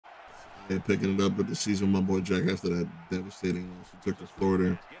And picking it up with the season, my boy Jack after that devastating loss. He took to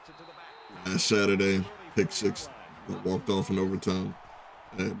Florida last Saturday, pick six, walked off in overtime.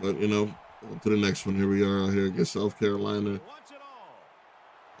 But you know, on to the next one. Here we are out here against South Carolina,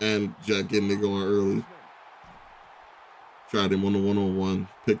 and Jack getting it going early. Tried him on the one-on-one,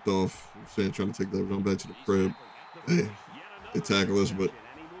 picked off. I'm saying trying to take that run back to the crib. Hey, they tackle us, but you know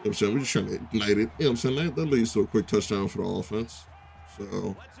what I'm saying, we're just trying to ignite it. You know what I'm saying? That leads to a quick touchdown for the offense.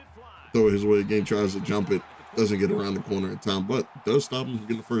 So throw it his way again, tries to jump it, doesn't get around the corner in time, but does stop him from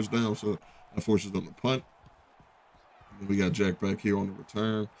getting the first down, so that forces them to punt. And then we got Jack back here on the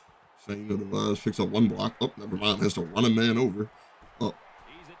return. Saying, you know, the vibes, picks up one block. Oh, never mind, has to run a man over. Oh,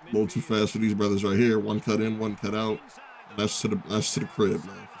 a little too fast for these brothers right here. One cut in, one cut out. And that's to the crib,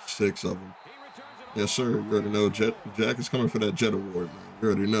 man. 6 of them. Yes, sir. You already know Jack is coming for that Jet Award, man. You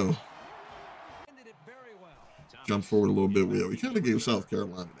already know. Jump forward a little bit. We kind of gave South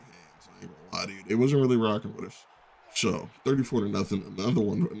Carolina the hands. I ain't gonna lie to you. They wasn't really rocking with us. So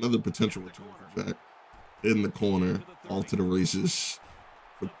 34-0. Another potential return for Jack. In the corner, off to the races.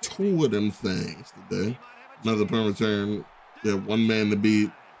 For 2 of them things today. Another punt return. Yeah, 1 man to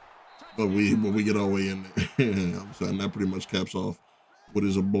beat. But we get our way in there. I'm saying that pretty much caps off what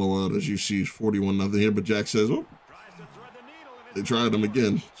is a blowout, as you see. 41-0 here. But Jack says, oh, they tried him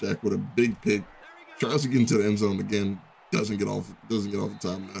again. Jack with a big pick. Tries to get into the end zone again. Doesn't get off the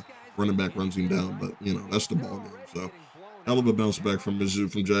time now. Running back runs him down, but you know, that's the ball game. So hell of a bounce back from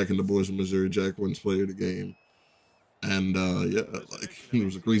Mizzou, from Jack and the boys in Missouri. Jack wins player of the game. And yeah, like it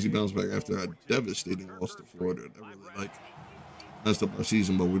was a crazy bounce back after a devastating loss to Florida. That really like messed up our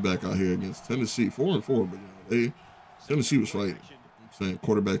season, but we back out here against Tennessee, 4-4. But you know, Tennessee was fighting. I'm saying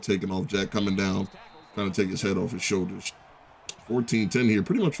quarterback taking off, Jack coming down, trying to take his head off his shoulders. 14-10 here,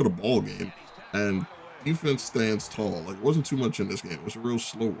 pretty much for the ball game. And defense stands tall. Like, it wasn't too much in this game. It was a real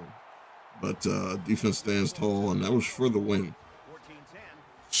slow one. But defense stands tall, and that was for the win.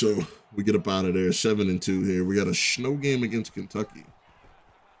 So we get up out of there, 7-2 here. We got a snow game against Kentucky.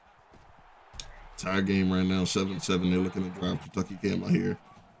 Tie game right now, 7-7. They're looking to drive Kentucky came out here.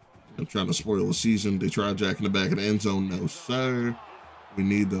 I'm trying to spoil the season. They tried Jack in the back of the end zone. No, sir. We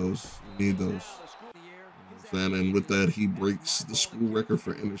need those. We need those. And with that, he breaks the school record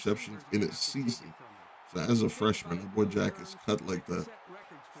for interceptions in its season. So as a freshman, that boy Jack is cut like that.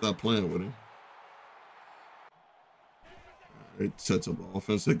 Stop playing with him. All right, sets up the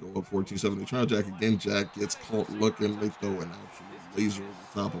offense. They go up 14-7. They try Jack again. Jack gets caught looking. They throw an absolute laser over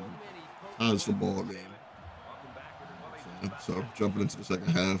the top of him. Ties the ball game. So jumping into the second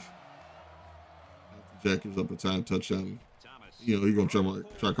half. After Jack gives up a time touchdown, you know, he's going to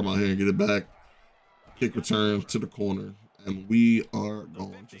try to come out here and get it back. Kick return to the corner, and we are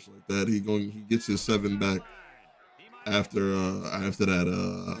going just like that. He gets his 7 back after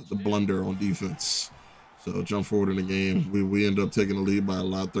that the blunder on defense. So jump forward in the game. We end up taking the lead by a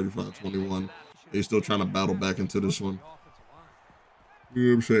lot, 35-21. They're still trying to battle back into this one. You know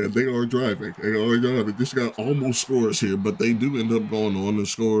what I'm saying? They are driving. They just got almost scores here, but they do end up going on to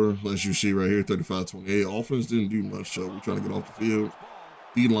score, as you see right here, 35-28. Offense didn't do much, so we're trying to get off the field.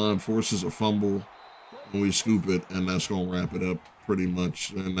 D-line forces a fumble. And we scoop it, and that's going to wrap it up pretty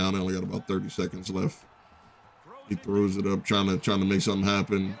much. And now they only got about 30 seconds left. He throws it up, trying to make something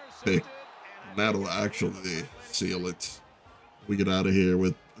happen. Pick. And that'll actually seal it. We get out of here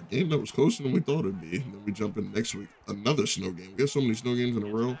with a game that was closer than we thought it'd be. And then we jump in next week. Another snow game. We got so many snow games in a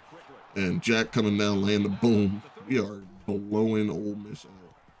row. And Jack coming down, laying the boom. We are blowing Ole Miss out.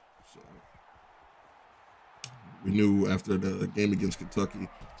 So we knew after the game against Kentucky,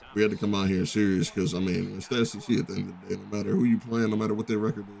 we had to come out here serious because, I mean, it's the SEC at the end of the day. No matter who you playing, no matter what their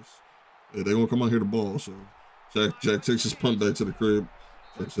record is, they're going to come out here to ball. So Jack takes his punt back to the crib.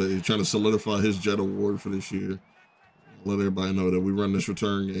 He's trying to solidify his Jet Award for this year. Let everybody know that we run this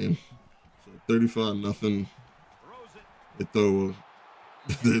return game. So 35-0. They throw,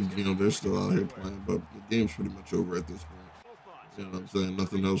 you know, they're still out here playing, but the game's pretty much over at this point. You know what I'm saying?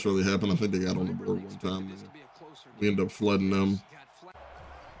 Nothing else really happened. I think they got on the board one time. Man. We end up flooding them.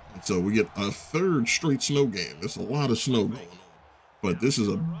 And so we get a 3rd straight snow game. There's a lot of snow going on. But this is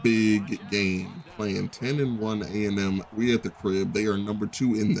a big game. Playing 10-1 A&M. We at the crib. They are number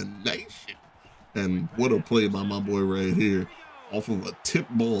 2 in the nation. And what a play by my boy right here. Off of a tip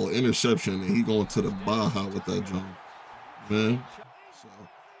ball interception. And he going to the Baja with that jump. Man. So,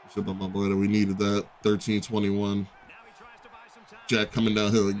 said by my boy that we needed that. 13-21. Jack coming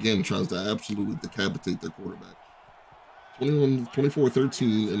downhill again. Tries to absolutely decapitate their quarterback.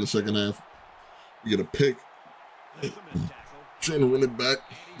 24-13 in the second half. We get a pick. Trying to run it back.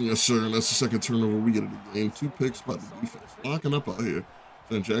 Yes, sir. And that's the second turnover we get in the game. 2 picks by the defense. Locking up out here.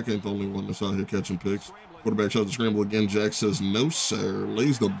 And Jack ain't the only one that's out here catching picks. Quarterback tries to scramble again. Jack says, no, sir.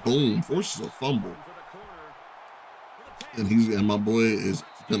 Lays the boom. Forces a fumble. And my boy is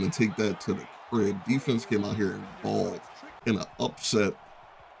going to take that to the crib. Defense came out here and balled in an upset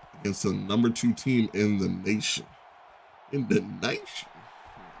against the number 2 team in the nation. In the nation.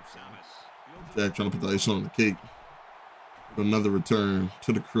 Jack trying to put the icing on the cake. Another return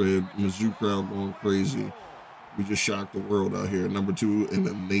to the crib. Mizzou crowd going crazy. We just shocked the world out here. Number 2 in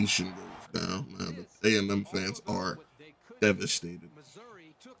the nation goes down. Man, the A&M fans are devastated.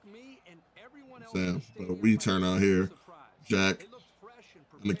 But we turn out here. Jack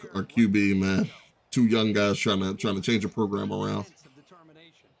and our QB, man. 2 young guys trying to change the program around.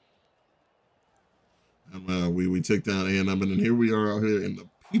 And we take down A&M, and then here we are out here in the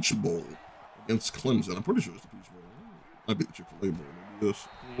Peach Bowl against Clemson. I'm pretty sure it's the Peach Bowl. Might be the Chick-fil-A Bowl. Maybe this.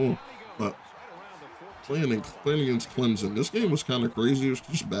 But playing against Clemson, this game was kind of crazy. It was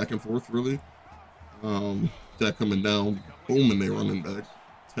just back and forth, really. Jack coming down, boom, and they running back.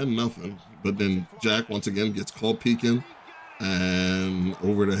 10-0. But then Jack, once again, gets caught peeking. And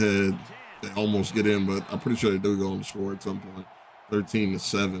over the head, they almost get in, but I'm pretty sure they do go on the score at some point.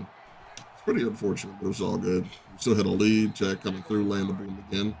 13-7. It's pretty unfortunate, but it's all good. We still had a lead. Jack coming through, land the boom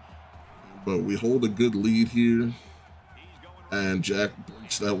again. But we hold a good lead here. And Jack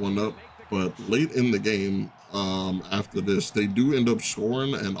breaks that one up. But late in the game, after this, they do end up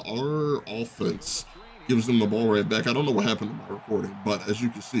scoring, and our offense gives them the ball right back. I don't know what happened to my recording, but as you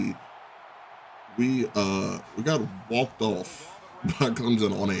can see, we got walked off by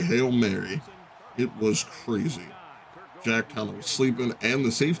Clemson on a Hail Mary. It was crazy. Jack kind of was sleeping, and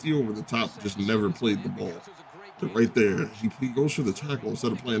the safety over the top just never played the ball. But right there, he goes for the tackle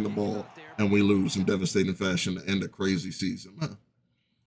instead of playing the ball, and we lose in devastating fashion to end a crazy season, man.